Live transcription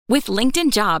With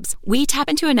LinkedIn Jobs, we tap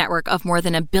into a network of more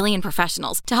than 1 billion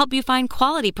professionals to help you find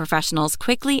quality professionals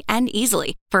quickly and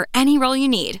easily for any role you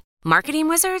need. Marketing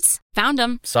wizards? Found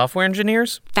them. Software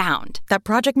engineers? Found. That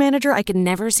project manager I could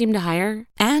never seem to hire?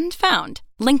 And found.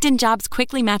 LinkedIn Jobs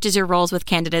quickly matches your roles with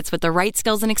candidates with the right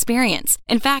skills and experience.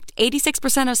 In fact,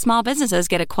 86% of small businesses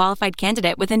get a qualified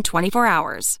candidate within 24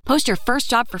 hours. Post your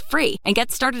first job for free and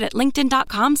get started at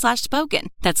linkedin.com/spoken.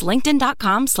 That's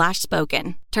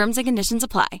linkedin.com/spoken. Terms and conditions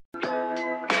apply.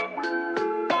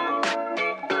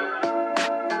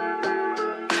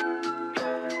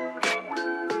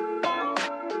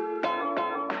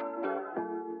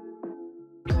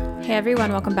 Hey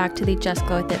everyone, welcome back to the Just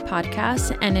Go With It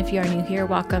podcast. And if you are new here,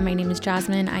 welcome. My name is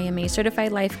Jasmine. I am a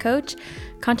certified life coach,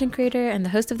 content creator, and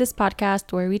the host of this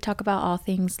podcast where we talk about all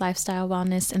things lifestyle,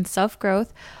 wellness, and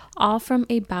self-growth, all from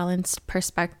a balanced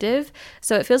perspective.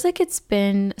 So it feels like it's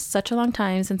been such a long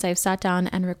time since I've sat down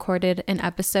and recorded an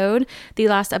episode. The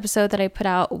last episode that I put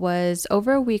out was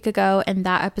over a week ago, and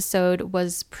that episode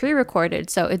was pre-recorded.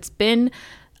 So it's been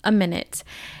a minute.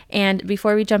 And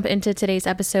before we jump into today's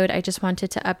episode, I just wanted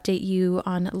to update you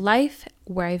on life,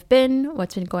 where I've been,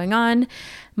 what's been going on.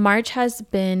 March has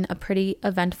been a pretty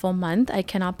eventful month. I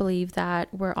cannot believe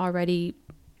that we're already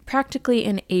practically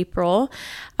in April.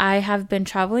 I have been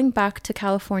traveling back to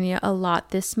California a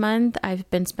lot this month. I've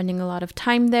been spending a lot of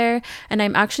time there, and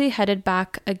I'm actually headed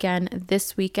back again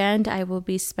this weekend. I will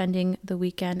be spending the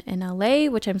weekend in LA,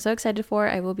 which I'm so excited for.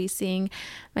 I will be seeing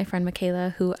my friend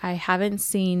Michaela, who I haven't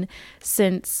seen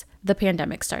since the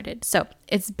pandemic started. So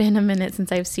it's been a minute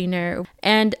since I've seen her.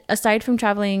 And aside from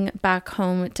traveling back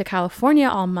home to California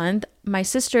all month, my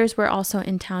sisters were also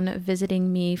in town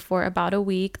visiting me for about a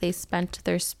week. They spent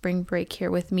their spring break here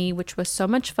with me, which was so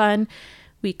much fun.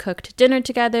 We cooked dinner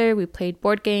together, we played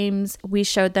board games, we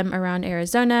showed them around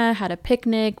Arizona, had a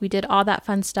picnic, we did all that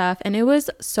fun stuff, and it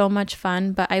was so much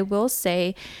fun. But I will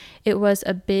say it was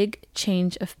a big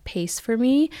change of pace for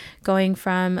me, going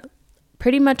from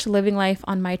pretty much living life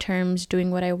on my terms, doing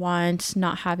what I want,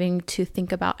 not having to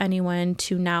think about anyone,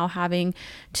 to now having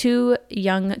 2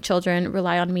 young children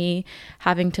rely on me,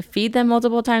 having to feed them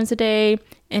multiple times a day,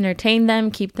 entertain them,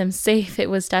 keep them safe. It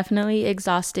was definitely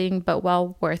exhausting, but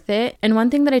well worth it. And one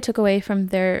thing that I took away from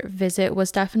their visit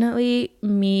was definitely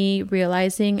me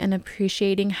realizing and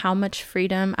appreciating how much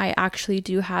freedom I actually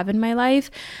do have in my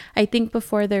life. I think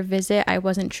before their visit, I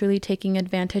wasn't truly taking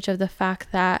advantage of the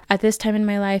fact that at this time in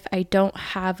my life, I don't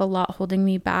have a lot holding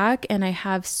me back, and I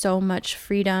have so much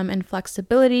freedom and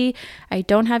flexibility. I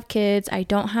don't have kids. I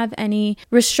don't have any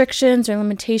restrictions or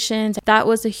limitations. That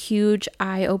was a huge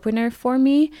eye-opener for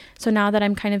me. So now that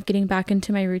I'm kind of getting back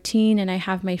into my routine and I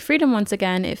have my freedom once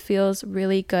again, it feels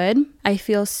really good. I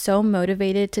feel so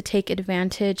motivated to take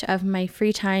advantage of my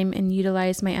free time and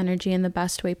utilize my energy in the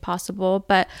best way possible.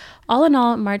 But all in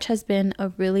all, March has been a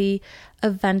really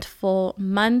eventful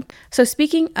month. So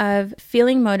speaking of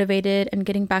feeling motivated and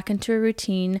getting back into a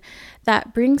routine,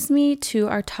 that brings me to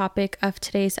our topic of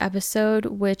today's episode,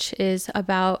 which is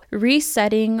about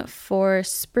resetting for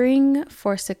spring,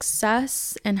 for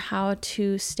success, and how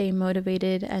to stay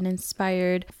motivated and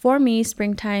inspired. For me,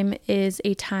 springtime is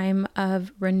a time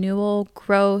of renewal,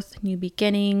 growth, new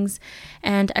beginnings,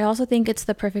 and I also think it's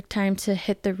the perfect time to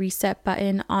hit the reset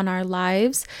button on our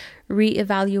lives,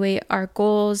 reevaluate our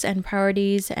goals and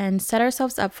priorities, and set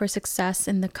ourselves up for success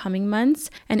in the coming months.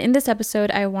 And in this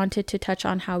episode, I wanted to touch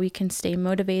on how we can stay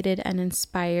motivated and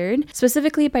inspired,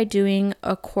 specifically by doing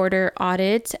a quarter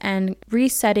audit and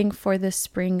resetting for the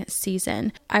spring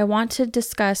season. I want to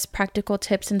discuss practical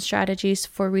tips and strategies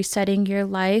for resetting your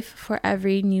life for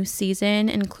every new season,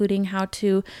 including how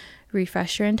to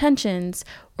refresh your intentions,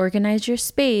 organize your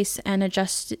space, and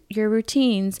adjust your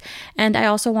routines. And I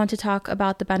also want to talk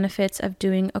about the benefits of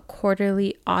doing a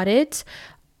quarterly audit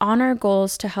on our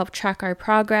goals to help track our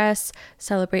progress,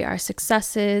 celebrate our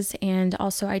successes, and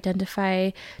also identify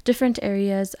different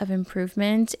areas of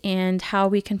improvement and how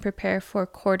we can prepare for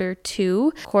quarter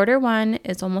 2. Quarter 1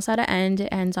 is almost at an end. It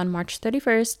ends on March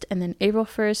 31st, and then April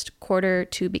 1st, quarter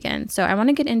 2 begins. So I want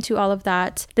to get into all of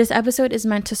that. This episode is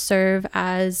meant to serve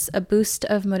as a boost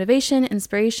of motivation,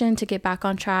 inspiration to get back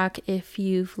on track if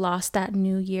you've lost that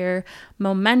new year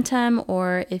momentum,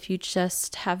 or if you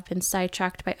just have been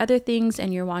sidetracked by other things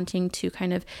and you're wanting to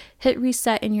kind of hit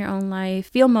reset in your own life,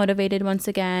 feel motivated once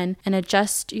again, and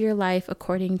adjust your life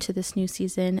according to this new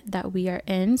season that we are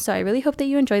in. So I really hope that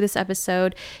you enjoy this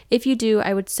episode. If you do,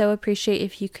 I would so appreciate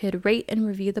if you could rate and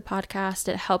review the podcast.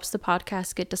 It helps the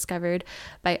podcast get discovered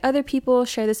by other people.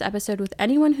 Share this episode with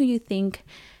anyone who you think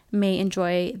may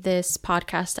enjoy this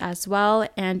podcast as well.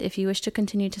 And if you wish to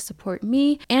continue to support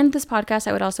me and this podcast,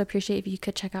 I would also appreciate if you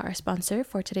could check out our sponsor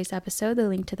for today's episode. The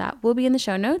link to that will be in the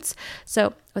show notes.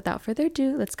 So without further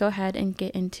ado, let's go ahead and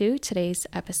get into today's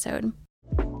episode.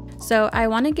 So I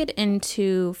want to get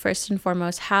into, first and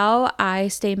foremost, how I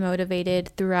stay motivated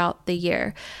throughout the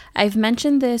year. I've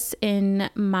mentioned this in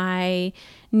my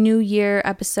New Year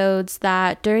episodes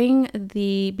that during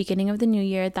the beginning of the new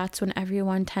year, that's when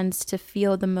everyone tends to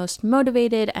feel the most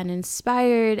motivated and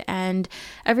inspired, and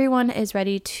everyone is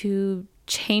ready to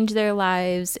change their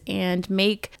lives and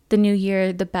make the new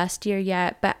year the best year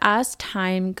yet. But as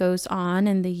time goes on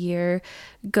and the year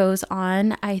goes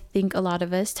on, I think a lot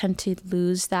of us tend to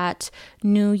lose that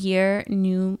new year,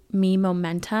 new me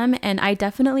momentum. And I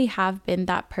definitely have been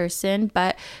that person.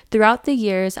 But throughout the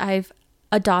years, I've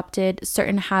adopted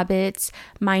certain habits,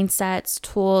 mindsets,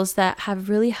 tools that have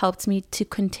really helped me to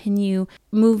continue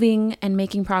moving and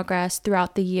making progress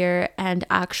throughout the year and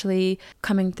actually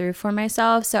coming through for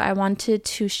myself. So I wanted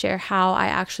to share how I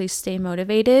actually stay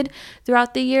motivated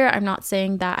throughout the year. I'm not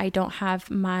saying that I don't have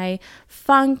my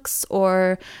funks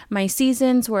or my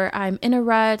seasons where I'm in a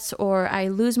rut or I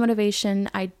lose motivation.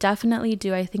 I definitely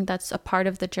do. I think that's a part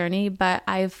of the journey, but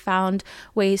I've found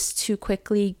ways to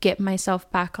quickly get myself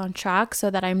back on track so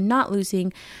that I'm not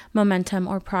losing momentum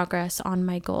or progress on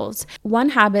my goals. One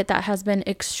habit that has been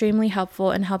extremely helpful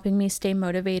in helping me stay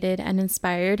motivated and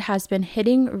inspired has been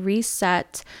hitting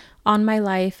reset on my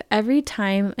life every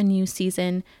time a new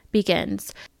season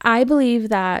begins. I believe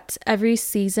that every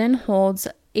season holds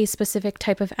a specific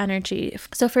type of energy.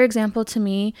 So for example, to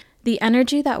me, the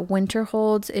energy that winter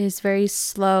holds is very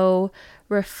slow,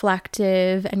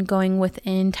 reflective, and going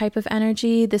within type of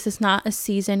energy. This is not a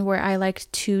season where I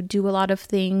like to do a lot of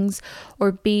things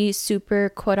or be super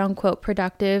quote unquote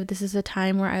productive. This is a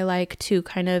time where I like to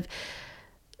kind of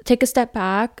take a step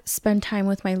back, spend time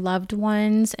with my loved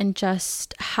ones, and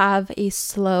just have a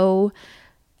slow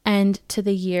end to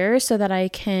the year so that I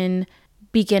can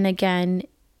begin again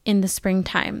in the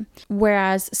springtime.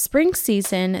 Whereas spring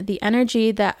season, the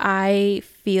energy that I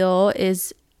feel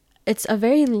it's a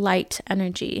very light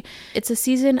energy. It's a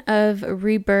season of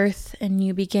rebirth and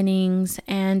new beginnings.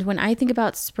 And when I think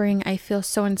about spring, I feel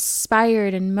so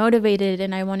inspired and motivated,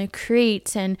 and I want to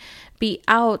create and be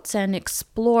out and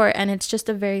explore. And it's just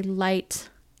a very light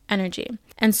energy.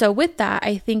 And so with that,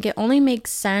 I think it only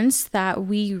makes sense that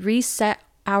we reset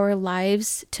our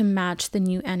lives to match the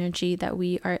new energy that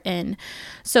we are in.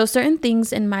 So certain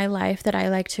things in my life that I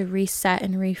like to reset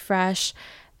and refresh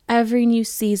every new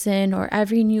season or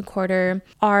every new quarter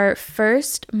are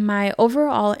first my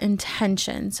overall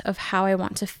intentions of how I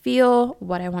want to feel,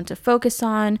 what I want to focus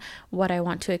on, what I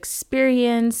want to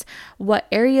experience, what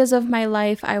areas of my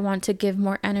life I want to give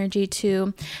more energy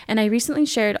to. And I recently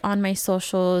shared on my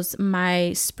socials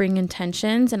my spring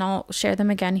intentions, and I'll share them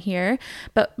again here.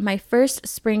 But my first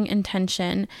spring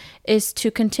intention is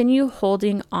to continue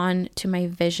holding on to my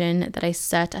vision that I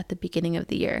set at the beginning of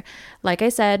the year. Like I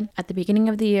said, at the beginning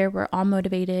of the year, we're all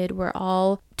motivated, we're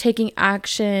all taking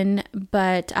action,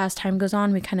 but as time goes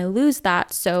on, we kind of lose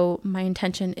that. So my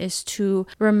intention is to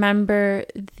remember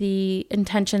the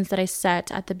intentions that I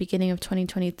set at the beginning of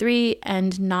 2023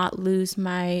 and not lose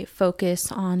my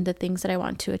focus on the things that I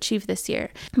want to achieve this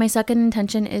year. My second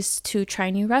intention is to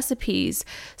try new recipes,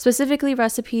 specifically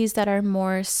recipes that are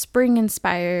more spring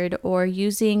inspired or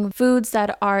using foods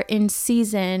that are in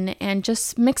season and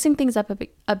just mixing things up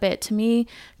a bit. To me,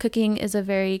 cooking is a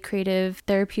very creative,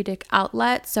 therapeutic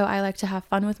outlet. So I like to have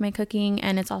fun with my cooking,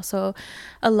 and it's also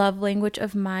a love language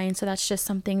of mine. So that's just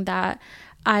something that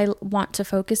I want to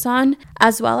focus on,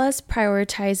 as well as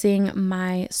prioritizing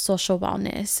my social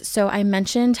wellness. So I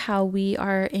mentioned how we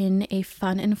are in a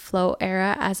fun and flow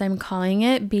era, as I'm calling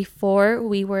it. Before,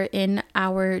 we were in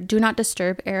our do not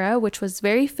disturb era, which was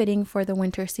very fitting for the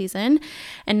winter season.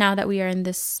 And now that we are in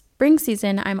this spring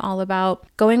season, I'm all about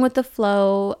going with the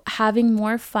flow, having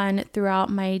more fun throughout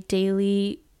my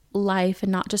daily life and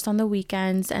not just on the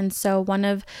weekends. And so one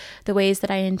of the ways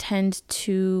that I intend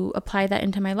to apply that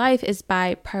into my life is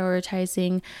by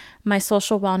prioritizing my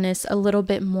social wellness a little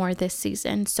bit more this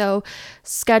season. So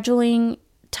scheduling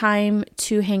time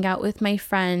to hang out with my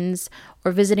friends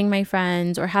or visiting my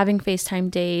friends or having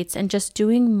FaceTime dates and just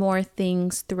doing more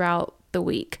things throughout the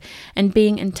week and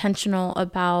being intentional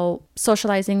about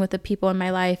socializing with the people in my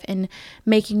life and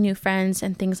making new friends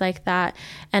and things like that.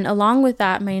 And along with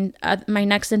that, my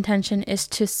next intention is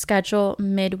to schedule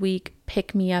midweek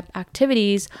pick-me-up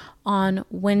activities on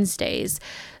Wednesdays.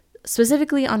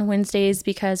 specifically on Wednesdays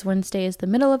because Wednesday is the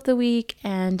middle of the week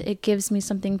and it gives me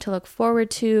something to look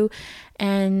forward to.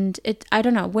 And I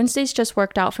don't know, Wednesdays just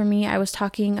worked out for me. I was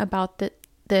talking about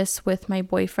this with my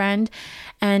boyfriend,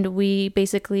 and we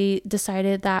basically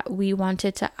decided that we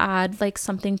wanted to add like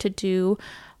something to do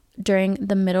during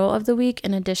the middle of the week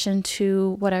in addition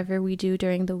to whatever we do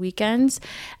during the weekends.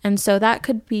 And so that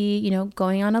could be, you know,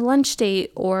 going on a lunch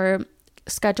date or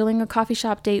scheduling a coffee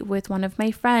shop date with one of my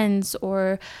friends,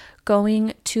 or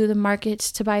going to the market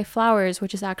to buy flowers,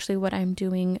 which is actually what I'm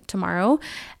doing tomorrow,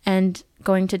 and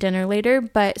going to dinner later.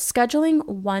 But scheduling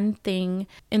one thing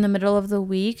in the middle of the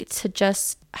week to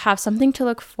just have something to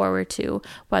look forward to,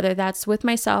 whether that's with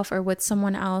myself or with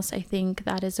someone else, I think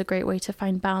that is a great way to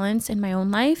find balance in my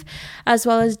own life, as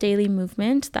well as daily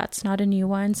movement. That's not a new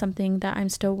one, something that I'm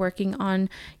still working on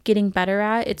getting better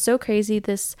at. It's so crazy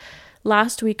this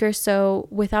last week or so,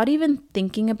 without even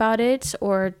thinking about it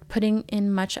or putting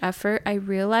in much effort, I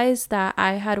realized that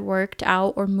I had worked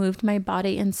out or moved my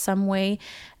body in some way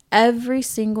every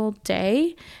single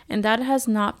day. And that has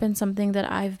not been something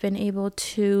that I've been able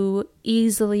to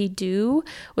easily do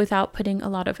without putting a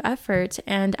lot of effort.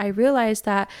 And I realized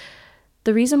that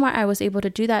the reason why I was able to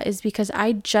do that is because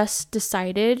I just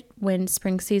decided when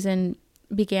spring season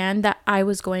began that I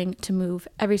was going to move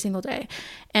every single day.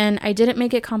 And I didn't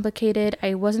make it complicated.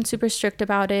 I wasn't super strict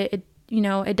about it.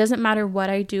 It doesn't matter what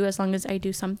I do as long as I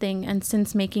do something. And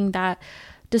since making that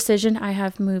decision, I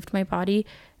have moved my body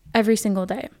every single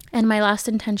day. And my last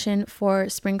intention for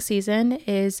spring season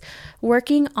is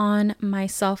working on my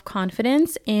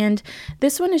self-confidence. And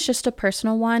this one is just a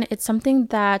personal one. It's something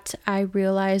that I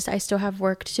realized I still have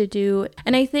work to do.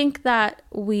 And I think that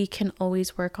we can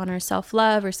always work on our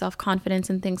self-love or self-confidence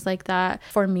and things like that.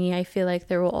 For me, I feel like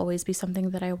there will always be something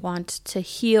that I want to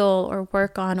heal or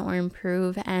work on or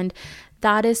improve. And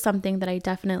that is something that I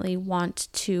definitely want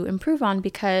to improve on,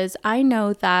 because I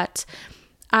know that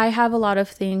I have a lot of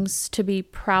things to be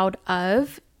proud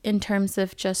of in terms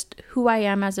of just who I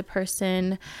am as a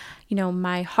person,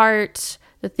 my heart,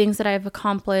 the things that I've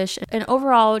accomplished, and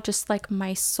overall just like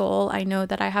my soul. I know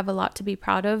that I have a lot to be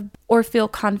proud of or feel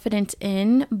confident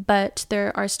in, but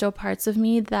there are still parts of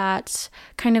me that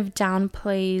kind of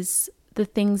downplays the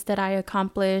things that I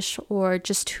accomplish or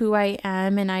just who I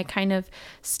am, and I kind of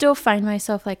still find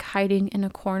myself like hiding in a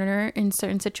corner in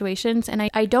certain situations, and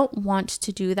I don't want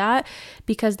to do that,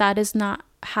 because that is not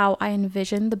how I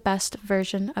envision the best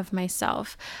version of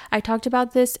myself. I talked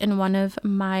about this in one of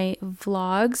my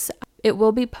vlogs. It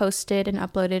will be posted and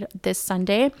uploaded this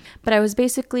Sunday, but I was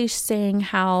basically saying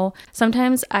how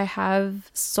sometimes I have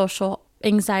social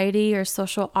anxiety or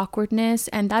social awkwardness,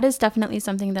 and that is definitely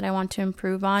something that I want to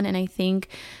improve on. And I think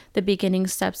the beginning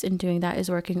steps in doing that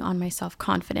is working on my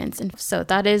self-confidence. And so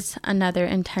that is another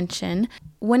intention.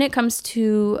 When it comes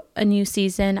to a new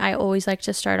season, I always like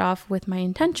to start off with my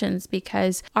intentions,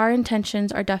 because our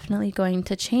intentions are definitely going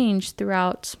to change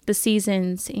throughout the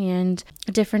seasons and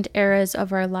different eras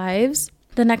of our lives.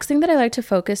 The next thing that I like to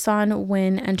focus on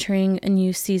when entering a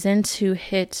new season to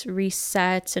hit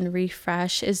reset and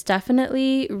refresh is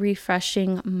definitely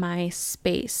refreshing my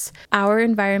space. Our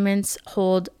environments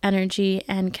hold energy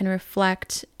and can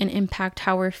reflect and impact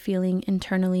how we're feeling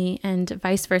internally and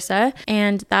vice versa.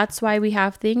 And that's why we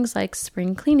have things like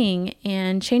spring cleaning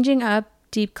and changing up,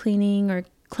 deep cleaning or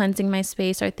cleansing my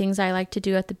space are things I like to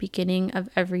do at the beginning of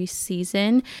every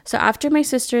season. So after my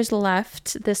sisters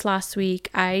left this last week,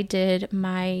 I did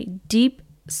my deep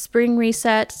spring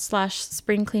reset /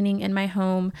 spring cleaning in my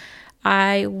home.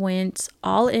 I went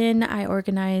all in. I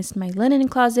organized my linen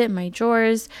closet, my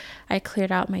drawers. I cleared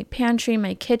out my pantry,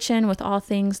 my kitchen with all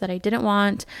things that I didn't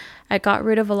want. I got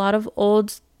rid of a lot of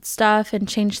old stuff and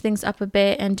changed things up a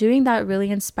bit, and doing that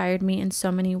really inspired me in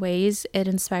so many ways. It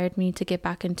inspired me to get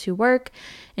back into work,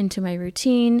 into my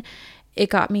routine. It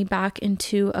got me back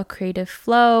into a creative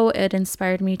flow. It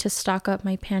inspired me to stock up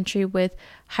my pantry with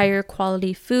higher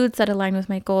quality foods that align with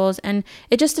my goals. And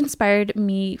it just inspired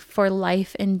me for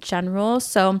life in general.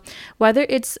 So whether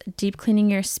it's deep cleaning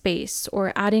your space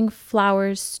or adding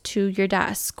flowers to your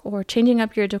desk or changing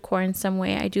up your decor in some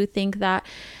way, I do think that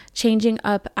changing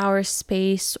up our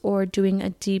space or doing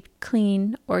a deep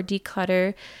clean or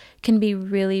declutter can be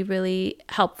really, really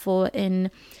helpful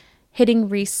in hitting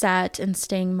reset and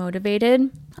staying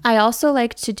motivated. I also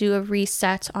like to do a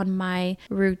reset on my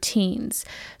routines.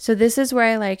 So this is where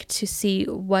I like to see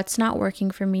what's not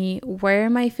working for me, where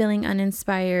am I feeling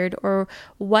uninspired, or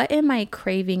what am I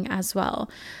craving as well.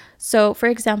 So for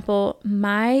example,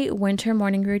 my winter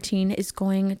morning routine is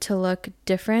going to look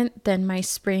different than my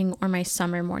spring or my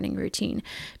summer morning routine,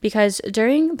 because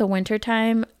during the winter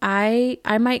time, I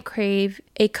might crave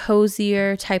a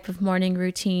cozier type of morning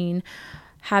routine,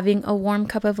 having a warm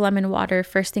cup of lemon water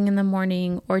first thing in the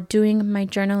morning, or doing my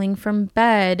journaling from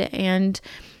bed and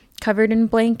covered in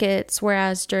blankets.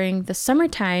 Whereas during the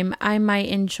summertime, I might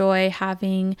enjoy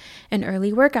having an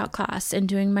early workout class and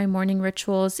doing my morning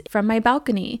rituals from my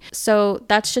balcony. So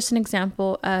that's just an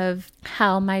example of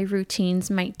how my routines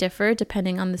might differ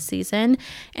depending on the season.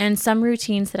 And some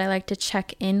routines that I like to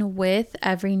check in with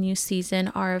every new season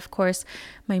are, of course,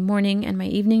 my morning and my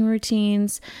evening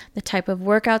routines, the type of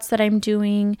workouts that I'm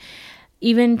doing,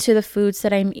 even to the foods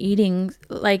that I'm eating.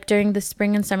 Like during the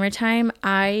spring and summertime,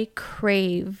 I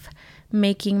crave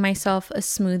making myself a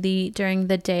smoothie during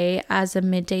the day as a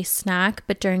midday snack.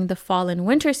 But during the fall and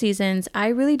winter seasons, I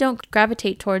really don't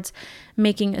gravitate towards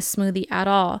making a smoothie at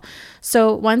all.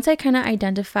 So once I kind of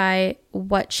identify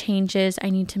what changes I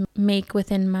need to make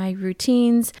within my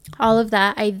routines, all of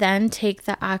that, I then take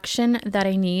the action that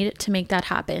I need to make that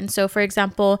happen. So for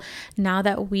example, now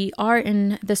that we are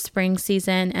in the spring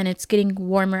season and it's getting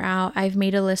warmer out, I've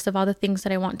made a list of all the things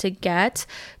that I want to get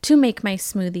to make my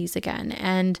smoothies again,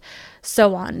 and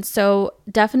so on. So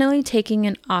definitely taking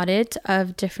an audit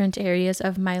of different areas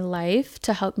of my life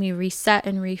to help me reset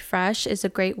and refresh is a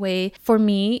great way for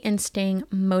me in staying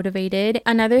motivated.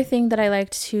 Another thing that I like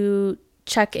to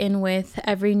check in with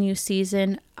every new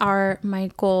season are my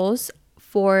goals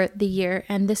for the year.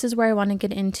 And this is where I want to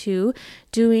get into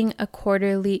doing a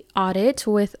quarterly audit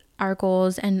with our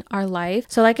goals and our life.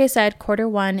 So like I said, quarter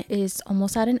one is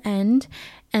almost at an end.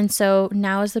 And so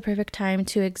now is the perfect time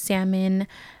to examine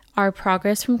our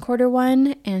progress from quarter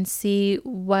one and see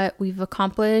what we've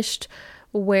accomplished,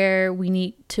 where we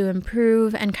need to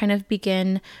improve, and kind of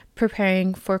begin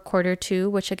preparing for quarter two,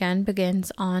 which again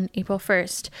begins on April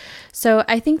 1st. So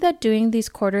I think that doing these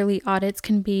quarterly audits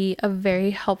can be a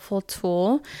very helpful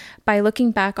tool. By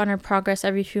looking back on our progress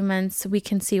every few months, we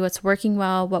can see what's working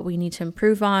well, what we need to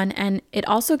improve on, and it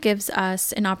also gives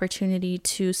us an opportunity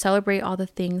to celebrate all the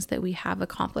things that we have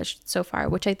accomplished so far,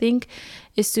 which I think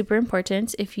is super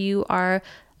important. If you are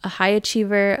a high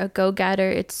achiever, a go-getter,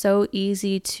 it's so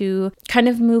easy to kind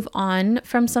of move on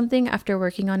from something after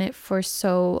working on it for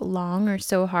so long or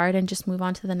so hard and just move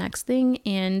on to the next thing.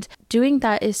 And doing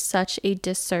that is such a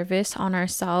disservice on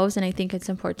ourselves. And I think it's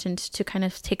important to kind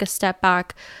of take a step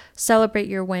back, celebrate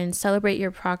your wins, celebrate your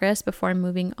progress before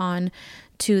moving on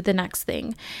to the next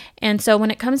thing. And so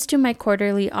when it comes to my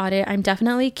quarterly audit, I'm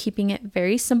definitely keeping it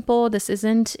very simple. This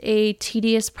isn't a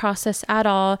tedious process at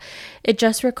all. It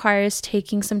just requires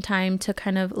taking some time to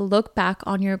kind of look back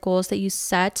on your goals that you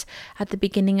set at the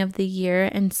beginning of the year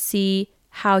and see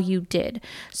how you did.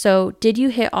 So did you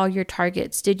hit all your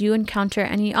targets? Did you encounter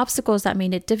any obstacles that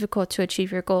made it difficult to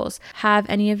achieve your goals? Have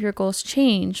any of your goals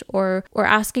changed? Or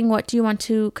asking, what do you want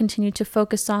to continue to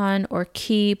focus on or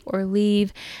keep or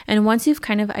leave? And once you've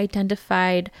kind of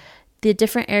identified the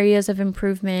different areas of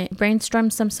improvement, brainstorm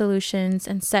some solutions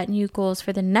and set new goals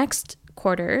for the next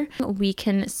quarter, we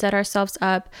can set ourselves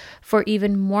up for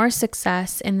even more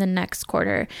success in the next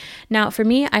quarter. Now, for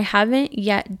me, I haven't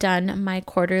yet done my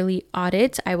quarterly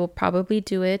audit. I will probably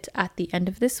do it at the end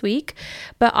of this week.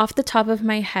 But off the top of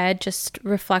my head, just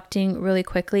reflecting really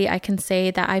quickly, I can say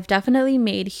that I've definitely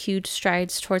made huge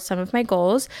strides towards some of my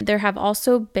goals. There have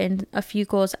also been a few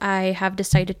goals I have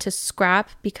decided to scrap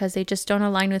because they just don't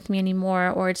align with me anymore,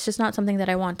 or it's just not something that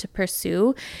I want to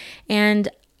pursue. And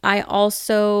I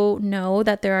also know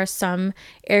that there are some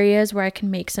areas where I can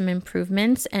make some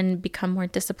improvements and become more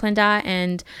disciplined at.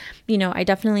 And, I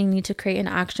definitely need to create an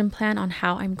action plan on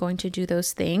how I'm going to do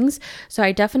those things. So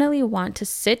I definitely want to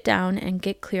sit down and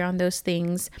get clear on those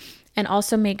things, and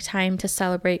also make time to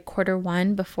celebrate quarter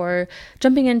one before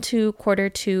jumping into quarter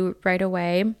two right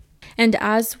away. And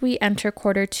as we enter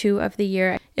quarter two of the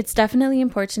year, it's definitely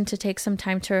important to take some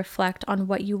time to reflect on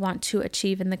what you want to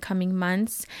achieve in the coming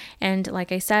months. And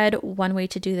like I said, one way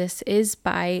to do this is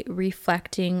by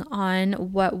reflecting on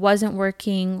what wasn't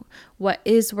working, what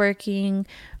is working,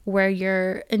 where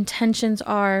your intentions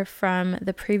are from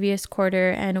the previous quarter,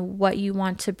 and what you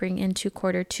want to bring into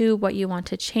quarter two, what you want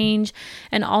to change,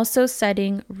 and also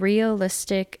setting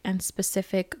realistic and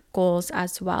specific goals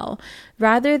as well.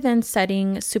 Rather than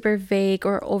setting super vague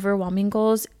or overwhelming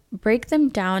goals, break them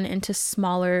down into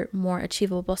smaller, more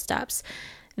achievable steps.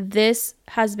 This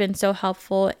has been so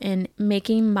helpful in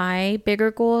making my bigger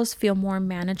goals feel more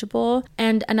manageable.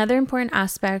 And another important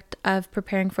aspect of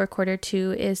preparing for quarter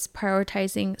two is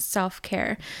prioritizing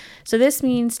self-care. So this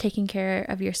means taking care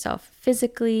of yourself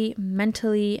physically,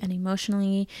 mentally, and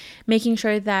emotionally, making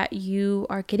sure that you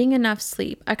are getting enough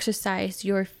sleep, exercise,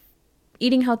 you're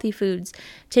eating healthy foods,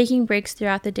 taking breaks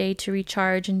throughout the day to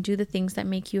recharge and do the things that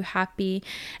make you happy.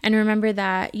 And remember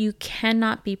that you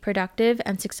cannot be productive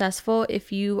and successful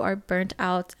if you are burnt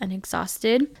out and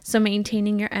exhausted. So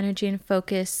maintaining your energy and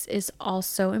focus is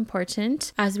also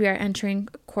important as we are entering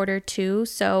quarter two.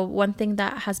 So one thing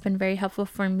that has been very helpful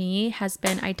for me has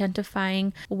been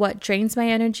identifying what drains my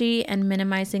energy and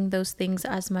minimizing those things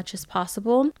as much as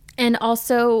possible. And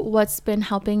also what's been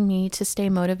helping me to stay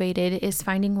motivated is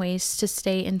finding ways to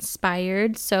stay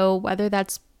inspired. So whether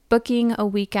that's booking a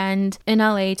weekend in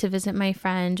LA to visit my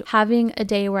friend, having a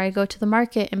day where I go to the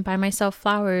market and buy myself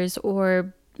flowers,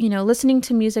 or listening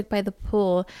to music by the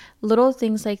pool, little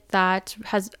things like that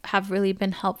have really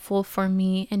been helpful for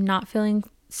me in not feeling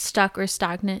stuck or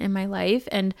stagnant in my life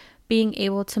and being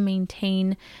able to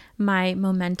maintain my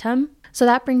momentum. So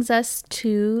that brings us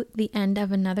to the end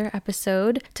of another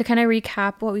episode. To kind of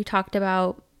recap what we talked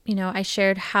about, I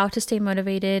shared how to stay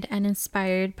motivated and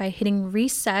inspired by hitting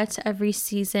reset every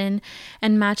season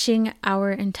and matching our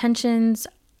intentions,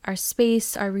 our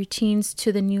space, our routines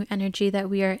to the new energy that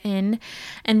we are in,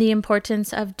 and the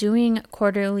importance of doing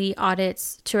quarterly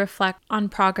audits to reflect on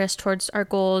progress towards our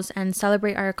goals and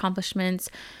celebrate our accomplishments,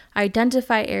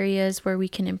 identify areas where we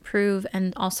can improve,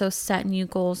 and also set new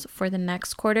goals for the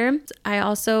next quarter. I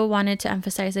also wanted to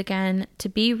emphasize again to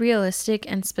be realistic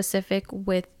and specific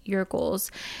with your goals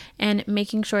and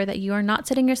making sure that you are not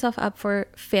setting yourself up for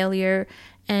failure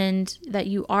and that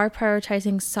you are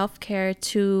prioritizing self-care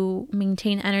to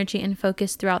maintain energy and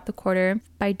focus throughout the quarter.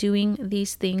 By doing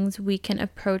these things, we can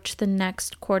approach the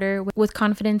next quarter with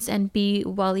confidence and be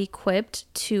well equipped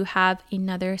to have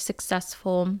another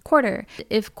successful quarter.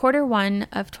 If quarter one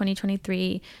of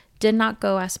 2023 did not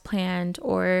go as planned,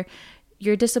 or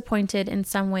you're disappointed in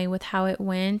some way with how it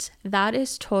went, that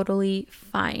is totally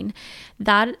fine.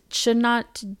 That should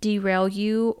not derail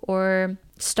you or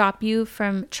stop you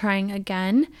from trying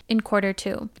again in quarter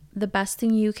two. The best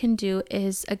thing you can do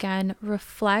is, again,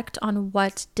 reflect on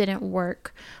what didn't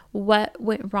work, what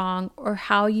went wrong, or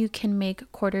how you can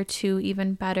make quarter two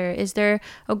even better. Is there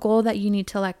a goal that you need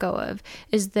to let go of?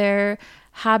 Is there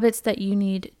habits that you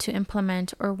need to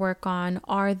implement or work on?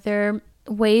 Are there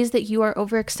ways that you are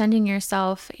overextending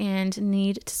yourself and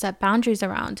need to set boundaries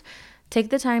around? Take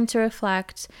the time to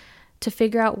reflect, to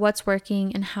figure out what's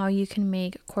working and how you can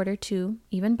make quarter two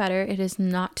even better. It is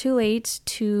not too late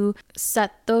to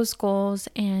set those goals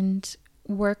and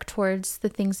work towards the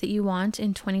things that you want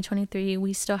in 2023.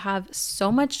 We still have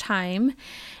so much time,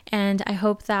 and I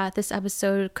hope that this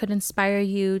episode could inspire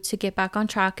you to get back on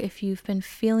track if you've been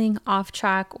feeling off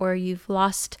track or you've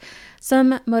lost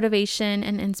some motivation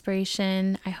and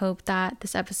inspiration. I hope that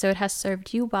this episode has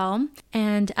served you well.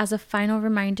 And as a final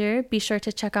reminder, be sure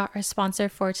to check out our sponsor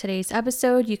for today's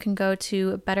episode. You can go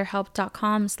to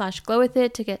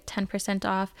betterhelp.com/glowwithit to get 10%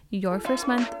 off your first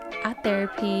month at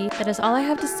therapy. That is all I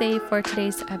have to say for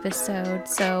today's episode.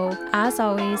 So as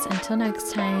always, until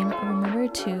next time, remember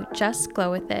to just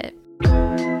glow with it.